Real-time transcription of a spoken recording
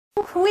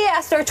We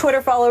asked our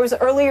Twitter followers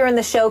earlier in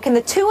the show, can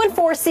the 2-4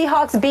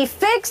 Seahawks be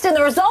fixed? And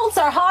the results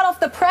are hot off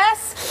the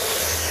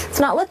press. It's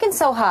not looking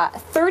so hot.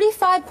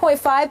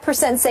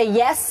 35.5% say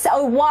yes.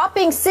 A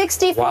whopping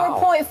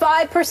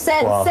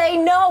 64.5% say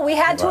no. We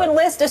had to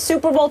enlist a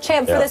Super Bowl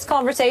champ for this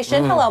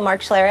conversation. Hello,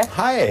 Mark Schlereth.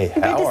 Hi. Good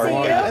to see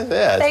you.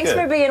 Yeah, Thanks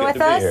for being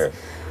with us.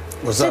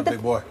 What's up,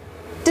 big boy?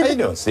 How you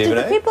doing, Stephen?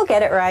 Did the people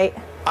get it right?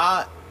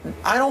 I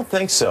don't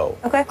think so.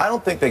 Okay. I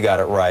don't think they got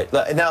it right.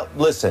 Now,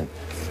 listen,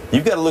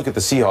 you've got to look at the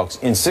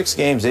Seahawks. In 6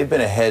 games, they've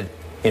been ahead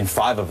in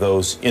 5 of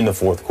those in the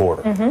fourth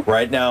quarter.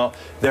 Right now,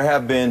 there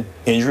have been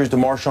injuries to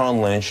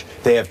Marshawn Lynch.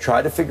 They have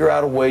tried to figure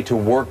out a way to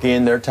work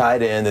in their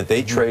tight end that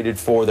they traded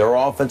for. Their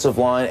offensive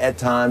line at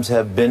times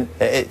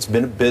it's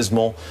been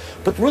abysmal.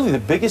 But really, the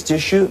biggest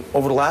issue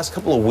over the last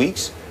couple of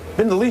weeks has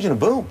been the Legion of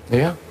Boom.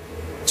 Yeah.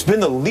 It's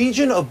been the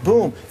Legion of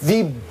Boom,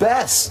 the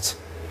best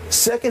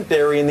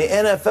secondary in the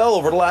NFL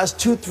over the last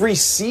 2-3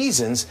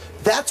 seasons.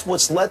 That's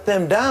what's let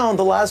them down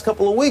the last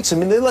couple of weeks. I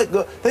mean,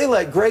 they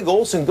let Greg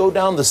Olsen go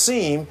down the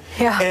seam,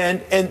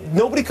 and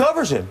nobody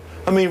covers him.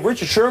 I mean,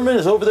 Richard Sherman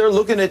is over there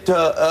looking at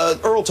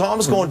Earl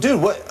Thomas going, dude,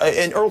 what?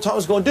 And Earl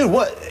Thomas going, dude,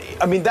 what?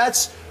 I mean,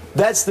 that's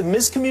the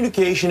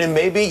miscommunication, and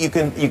maybe you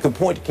can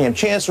point to Cam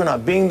Chancellor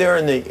not being there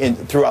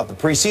throughout the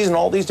preseason,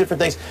 all these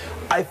different things.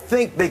 I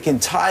think they can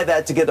tie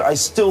that together. I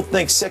still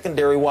think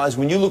secondary-wise,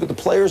 when you look at the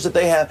players that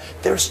they have,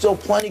 they're still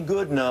plenty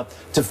good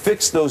enough to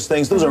fix those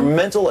things. Those are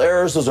mental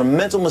errors. Those are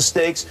mental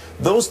mistakes.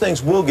 Those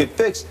things will get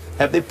fixed.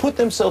 Have they put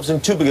themselves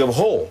in too big of a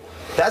hole?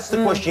 That's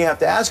the question you have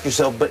to ask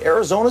yourself. But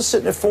Arizona's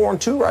sitting at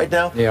 4-2 right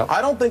now. Yeah.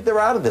 I don't think they're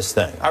out of this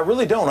thing. I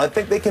really don't. I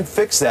think they can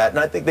fix that, and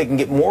I think they can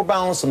get more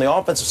balance on the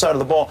offensive side of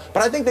the ball.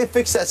 But I think they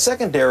fix that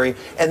secondary,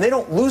 and they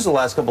don't lose the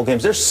last couple of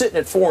games. They're sitting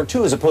at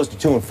 4-2 as opposed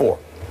to 2-4.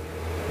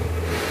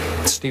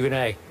 Stephen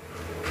A.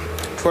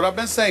 That's what I've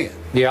been saying.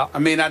 Yeah. I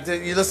mean,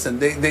 you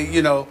listen,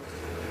 you know,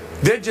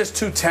 they're just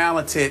too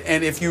talented.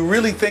 And if you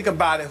really think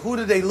about it, who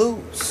did they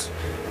lose?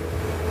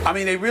 I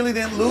mean, they really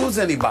didn't lose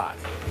anybody.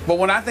 But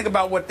when I think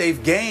about what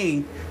they've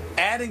gained,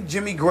 adding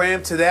Jimmy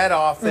Graham to that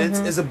offense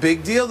is a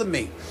big deal to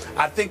me.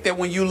 I think that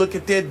when you look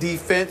at their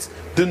defense,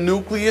 the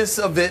nucleus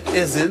of it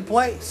is in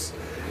place.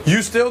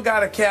 You still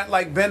got a cat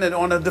like Bennett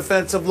on the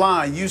defensive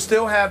line. You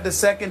still have the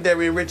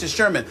secondary in Richard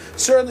Sherman.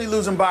 Certainly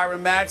losing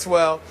Byron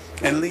Maxwell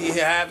and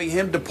having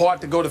him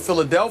depart to go to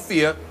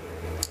Philadelphia.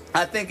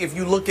 I think if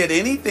you look at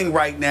anything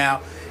right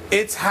now,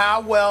 it's how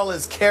well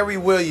is Kerry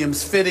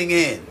Williams fitting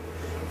in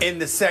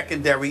the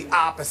secondary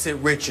opposite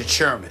Richard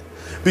Sherman.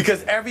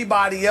 Because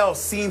everybody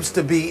else seems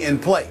to be in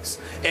place.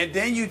 And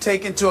then you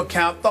take into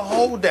account the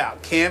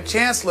holdout, Cam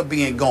Chancellor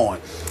being gone.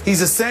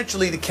 He's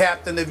essentially the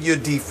captain of your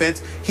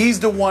defense. He's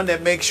the one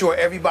that makes sure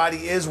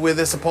everybody is where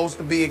they're supposed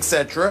to be,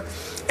 etc.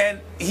 And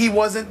he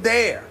wasn't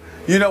there,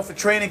 you know, for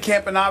training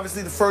camp and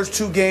obviously the first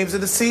 2 games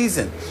of the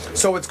season.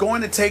 So it's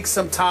going to take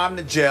some time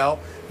to gel.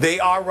 They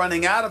are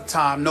running out of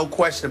time, no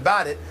question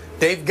about it.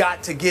 They've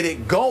got to get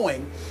it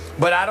going.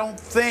 But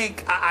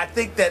I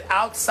think that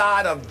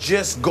outside of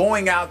just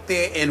going out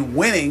there and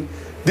winning,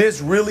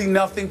 there's really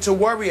nothing to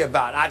worry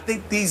about. I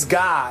think these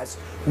guys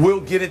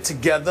will get it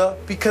together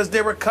because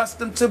they're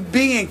accustomed to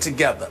being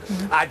together.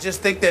 I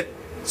just think that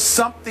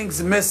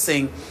something's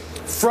missing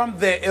from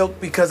their ilk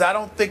because I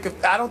don't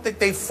think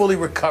they fully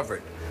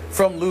recovered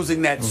from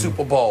losing that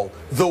Super Bowl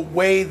the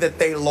way that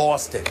they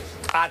lost it.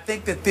 I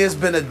think that there's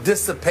been a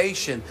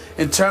dissipation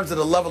in terms of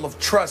the level of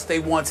trust they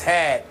once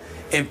had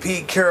in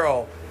Pete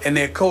Carroll and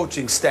their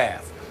coaching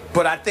staff.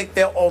 But I think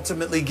they'll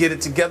ultimately get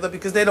it together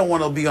because they don't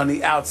want to be on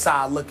the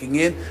outside looking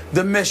in.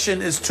 The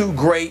mission is too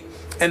great,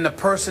 and the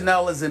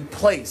personnel is in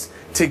place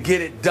to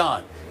get it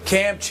done.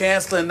 Cam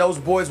Chancellor and those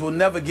boys will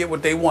never get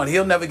what they want.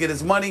 He'll never get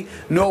his money,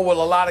 nor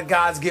will a lot of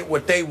guys get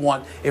what they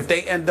want if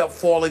they end up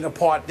falling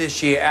apart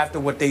this year after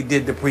what they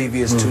did the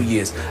previous 2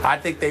 years. I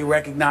think they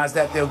recognize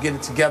that. They'll get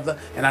it together,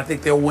 and I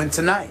think they'll win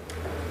tonight.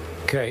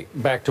 Okay,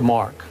 back to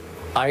Mark.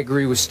 I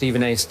agree with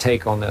Stephen A's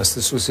take on this.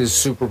 This was his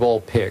Super Bowl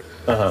pick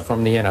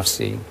from the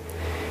NFC.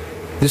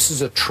 This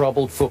is a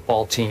troubled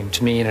football team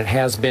to me, and it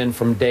has been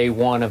from day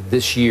one of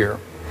this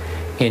year.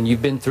 And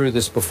you've been through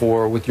this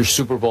before with your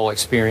Super Bowl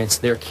experience.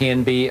 There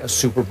can be a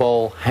Super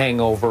Bowl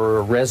hangover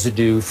or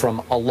residue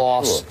from a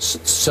loss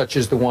such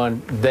as the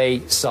one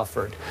they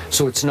suffered.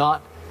 So it's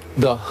not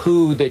the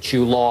who that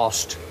you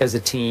lost as a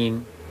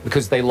team,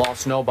 because they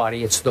lost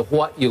nobody. It's the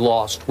what you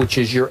lost, which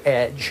is your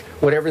edge.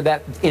 Whatever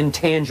that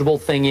intangible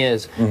thing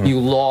is, you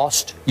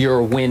lost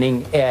your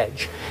winning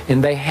edge.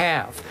 And they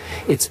have.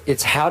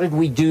 It's how did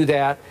we do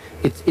that?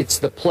 It's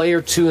the play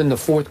or two in the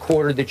fourth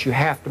quarter that you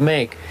have to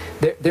make.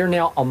 They're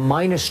now a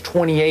minus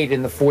 28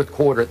 in the fourth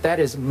quarter. That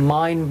is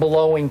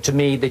mind-blowing to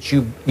me that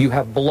you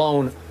have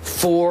blown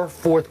 4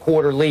 fourth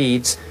quarter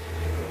leads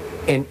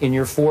in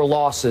your 4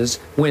 losses,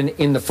 when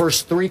in the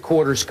first 3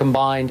 quarters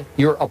combined,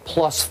 you're a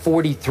plus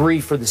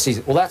 43 for the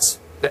season. Well,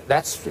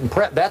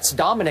 that's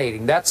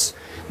dominating.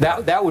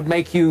 That would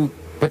make you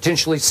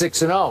potentially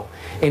 6-0.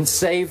 And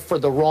save for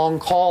the wrong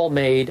call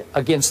made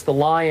against the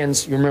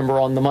Lions, you remember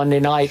on the Monday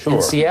night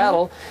in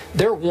Seattle,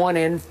 they're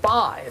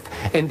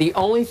 1-5. And the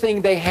only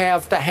thing they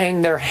have to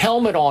hang their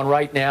helmet on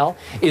right now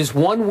is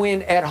one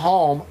win at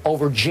home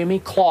over Jimmy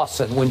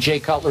Clausen when Jay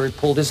Cutler had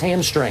pulled his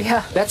hamstring.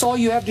 Yeah. That's all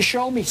you have to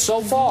show me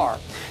so far.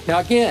 Now,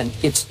 again,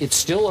 it's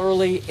still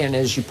early, and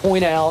as you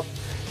point out,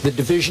 the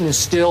division is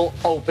still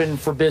open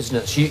for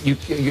business.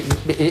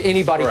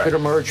 Anybody could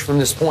emerge from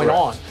this point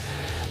on.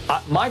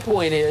 My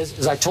point is,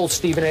 as I told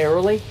Stephen A.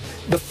 early,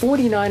 the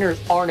 49ers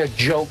aren't a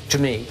joke to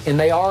me, and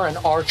they are an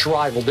arch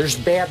rival. There's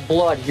bad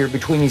blood here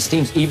between these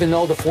teams, even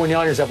though the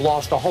 49ers have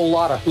lost a whole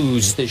lot of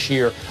who's this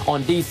year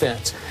on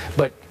defense.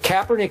 But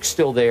Kaepernick's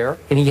still there,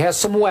 and he has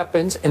some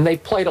weapons, and they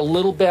played a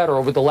little better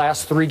over the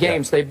last 3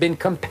 games. They've been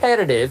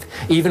competitive,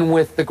 even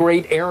with the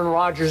great Aaron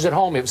Rodgers at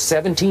home. It was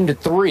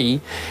 17-3,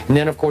 and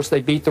then, of course,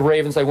 they beat the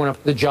Ravens. They went up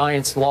to the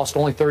Giants, lost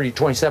only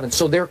 30-27.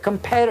 So they're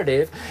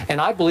competitive,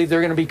 and I believe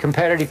they're going to be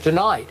competitive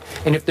tonight.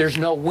 And if there's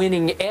no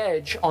winning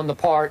edge on the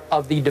part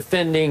of the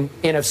defending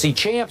NFC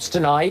champs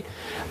tonight,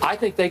 I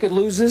think they could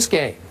lose this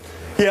game.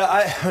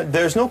 Yeah,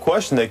 there's no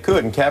question they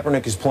could, and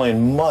Kaepernick is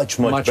playing much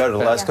better the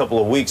last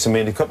couple of weeks. I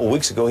mean, a couple of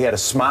weeks ago, he had a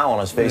smile on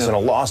his face in a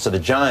loss to the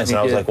Giants, and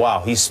I was like,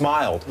 wow, he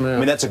smiled. I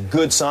mean, that's a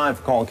good sign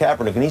for Colin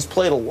Kaepernick, and he's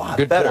played a lot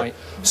better. Point.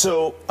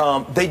 So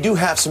they do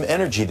have some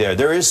energy there.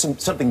 There is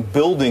something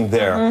building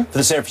there for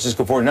the San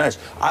Francisco 49ers.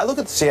 I look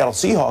at the Seattle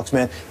Seahawks,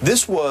 man.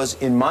 This was,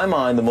 in my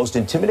mind, the most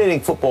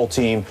intimidating football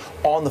team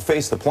on the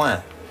face of the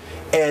planet.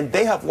 And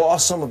they have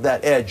lost some of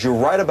that edge. You're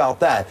right about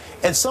that.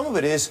 And some of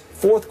it is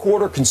fourth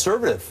quarter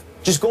conservative.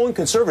 Just going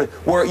conservative,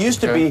 where it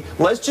used to be,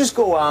 let's just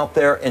go out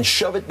there and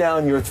shove it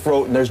down your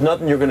throat, and there's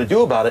nothing you're going to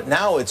do about it.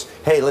 Now it's,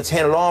 hey, let's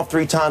hand it off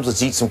 3 times,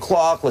 let's eat some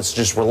clock, let's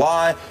just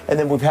rely. And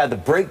then we've had the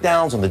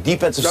breakdowns on the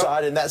defensive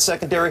side in that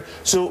secondary.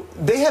 So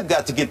they have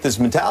got to get this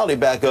mentality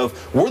back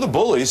of, we're the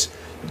bullies.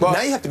 Well,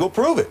 now you have to go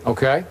prove it.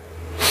 Okay.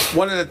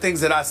 One of the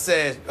things that I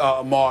said,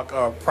 Mark,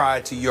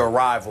 prior to your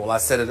arrival, I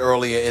said it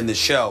earlier in the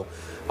show,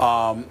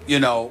 you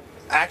know,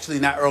 actually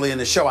not early in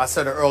the show. I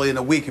said it early in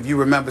the week. If you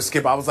remember,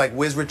 Skip, I was like,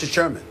 where's Richard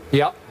Sherman?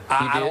 Yep.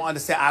 I don't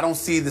understand. I don't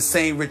see the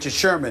same Richard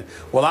Sherman.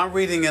 Well, I'm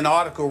reading an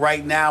article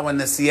right now in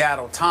the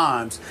Seattle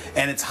Times,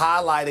 and it's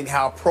highlighting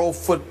how Pro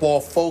Football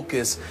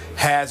Focus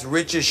has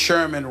Richard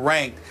Sherman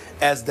ranked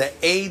as the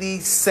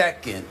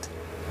 82nd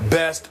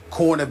best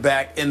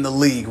cornerback in the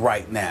league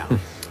right now.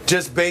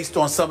 Just based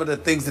on some of the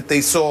things that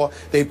they saw.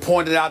 They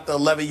pointed out the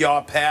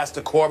 11-yard pass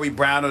to Corey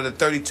Brown, or the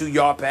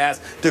 32-yard pass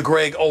to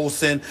Greg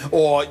Olsen,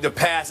 or the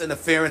pass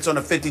interference on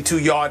the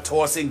 52-yard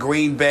toss in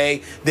Green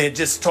Bay. They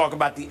just talk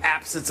about the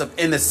absence of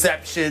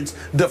interceptions,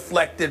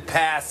 deflected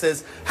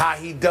passes, how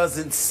he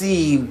doesn't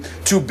seem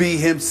to be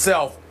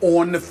himself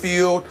on the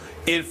field,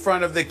 in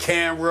front of the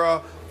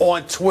camera,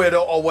 on Twitter,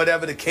 or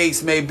whatever the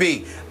case may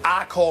be.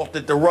 I called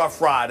it the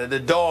Rough Rider, the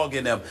dog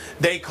in them.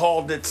 They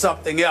called it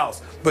something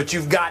else. But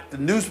you've got the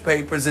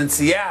newspapers in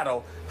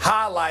Seattle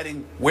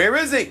highlighting, where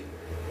is he?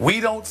 We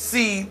don't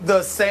see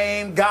the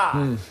same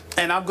guy.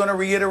 And I'm going to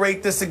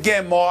reiterate this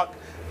again, Mark.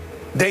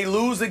 They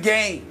lose a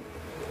game.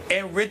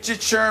 And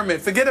Richard Sherman,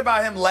 forget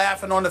about him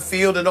laughing on the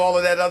field and all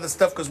of that other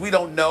stuff, because we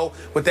don't know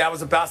what that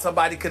was about.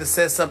 Somebody could have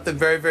said something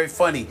very, very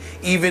funny,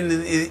 even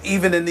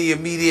in the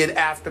immediate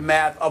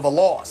aftermath of a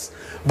loss.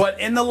 But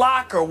in the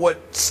locker,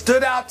 what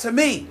stood out to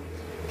me,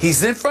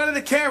 he's in front of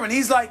the camera, and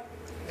he's like,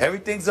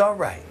 everything's all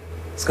right.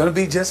 It's going to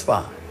be just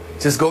fine.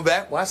 Just go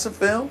back, watch the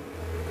film.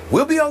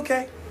 We'll be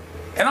okay.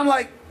 And I'm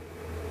like,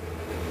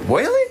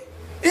 really?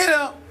 You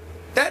know,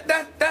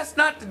 that's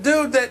not the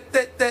dude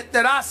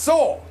that I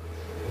saw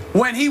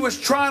when he was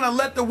trying to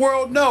let the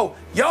world know,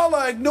 y'all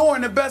are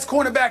ignoring the best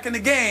cornerback in the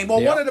game, or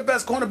one of the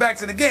best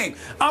cornerbacks in the game.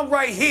 I'm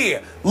right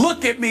here.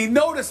 Look at me.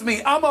 Notice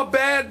me. I'm a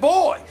bad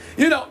boy.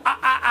 You know,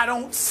 I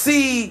don't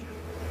see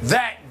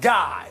that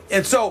guy.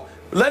 And so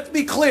let's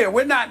be clear.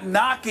 We're not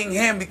knocking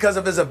him because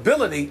of his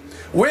ability.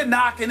 We're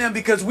knocking him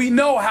because we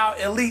know how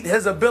elite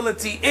his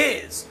ability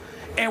is.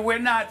 And we're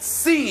not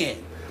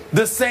seeing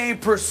the same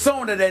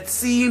persona that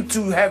seemed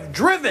to have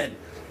driven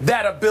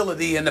that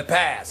ability in the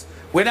past.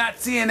 We're not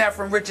seeing that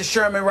from Richard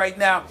Sherman right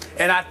now,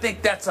 and I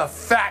think that's a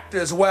factor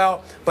as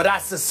well, but I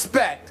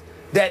suspect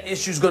that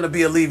issue is going to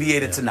be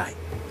alleviated tonight.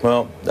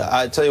 Well,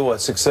 I tell you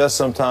what, success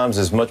sometimes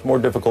is much more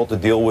difficult to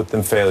deal with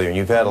than failure. And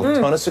you've had a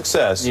ton of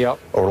success over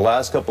the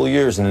last couple of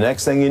years, and the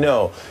next thing you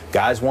know,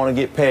 guys want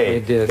to get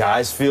paid.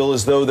 Guys feel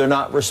as though they're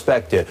not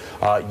respected.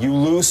 You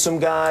lose some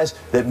guys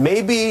that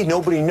maybe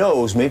nobody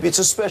knows. Maybe it's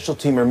a special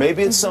teamer.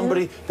 Maybe it's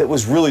somebody that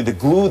was really the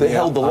glue that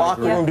held the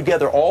locker room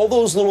together. All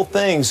those little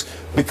things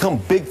become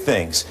big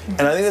things.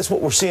 And I think that's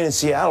what we're seeing in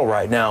Seattle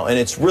right now. And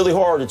it's really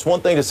hard. It's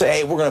one thing to say,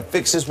 hey, we're going to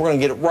fix this. We're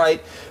going to get it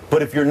right.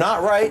 But if you're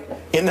not right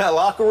in that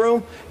locker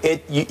room,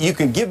 you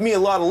can give me a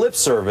lot of lip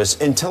service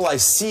until I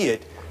see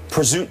it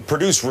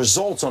produce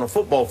results on a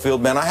football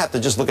field. Man, I have to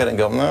just look at it and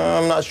go, no,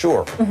 I'm not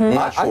sure. I'm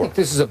not sure. I think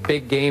this is a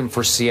big game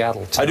for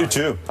Seattle tonight. I do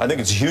too. I think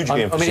it's a huge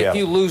game for Seattle. I mean, if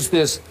you lose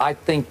this, I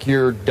think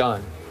you're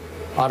done.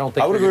 I don't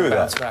think I would we're agree going to with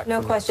bounce that. back. No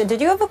from question.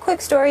 Did you have a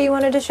quick story you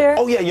wanted to share?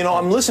 Oh, yeah,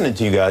 I'm listening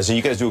to you guys, and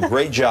you guys do a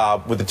great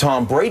job with the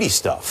Tom Brady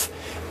stuff.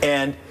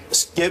 And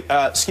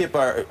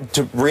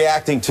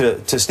reacting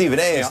to Stephen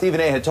A. And Yeah.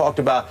 Stephen A. had talked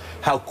about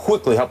how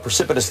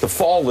precipitous the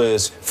fall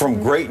is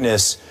from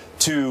greatness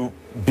to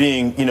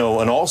being, an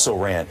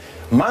also-ran.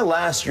 My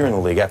last year in the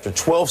league, after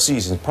 12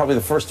 seasons, probably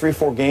the first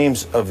 3-4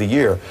 games of the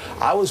year,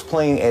 I was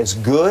playing as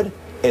good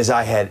as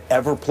I had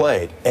ever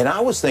played. And I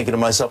was thinking to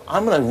myself,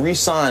 I'm going to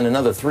re-sign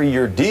another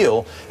 3-year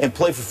deal and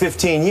play for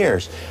 15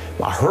 years.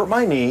 I hurt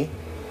my knee,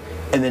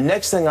 and the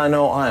next thing I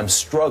know, I am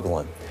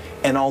struggling.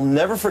 And I'll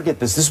never forget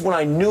this. This is when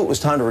I knew it was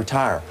time to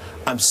retire.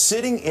 I'm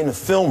sitting in a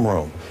film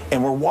room,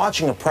 and we're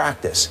watching a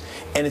practice.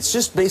 And it's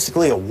just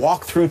basically a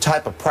walkthrough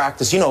type of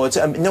practice. It's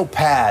no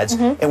pads,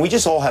 and we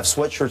just all have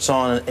sweatshirts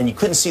on, and you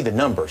couldn't see the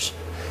numbers.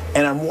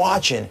 And I'm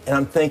watching, and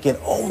I'm thinking,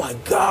 oh my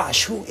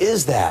gosh, who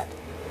is that?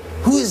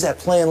 Who is that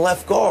playing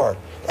left guard?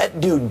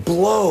 That dude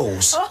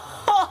blows.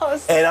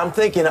 And I'm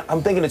thinking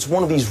it's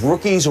one of these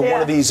rookies or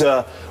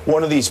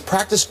one of these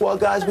practice squad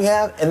guys we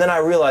have. And then I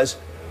realize,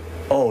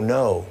 oh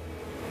no,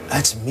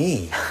 that's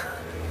me.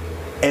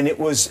 And it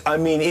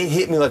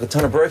hit me like a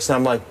ton of bricks. And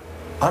I'm like,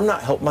 I'm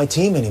not helping my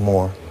team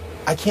anymore.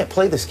 I can't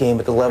play this game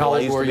at the level I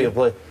used to be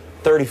able to play.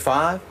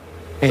 35.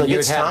 And you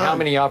had how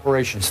many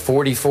operations?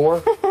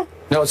 44?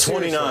 No, it's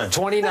 29.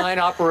 29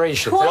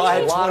 operations. Well, I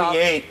had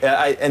 28,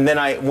 and then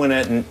I went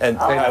in and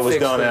I was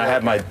done, and I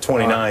had my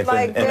 29th,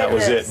 and that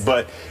was it.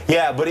 But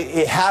yeah,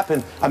 it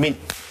happened. Like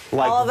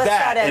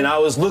that, and I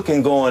was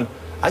looking, going,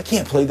 I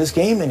can't play this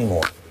game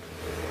anymore.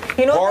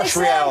 You know Harsh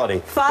reality.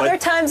 Father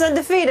time's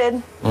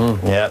undefeated.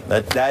 Yeah,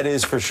 that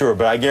is for sure.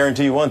 But I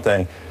guarantee you one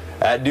thing.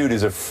 That dude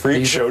is a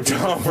freak show,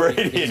 Tom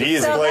Brady, and he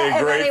is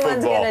playing great football.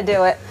 If anyone's going to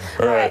do it.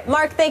 All right.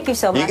 Mark, thank you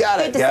so much. You got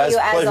it, guys. Good to see you,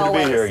 as Pleasure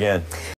always. to be here again.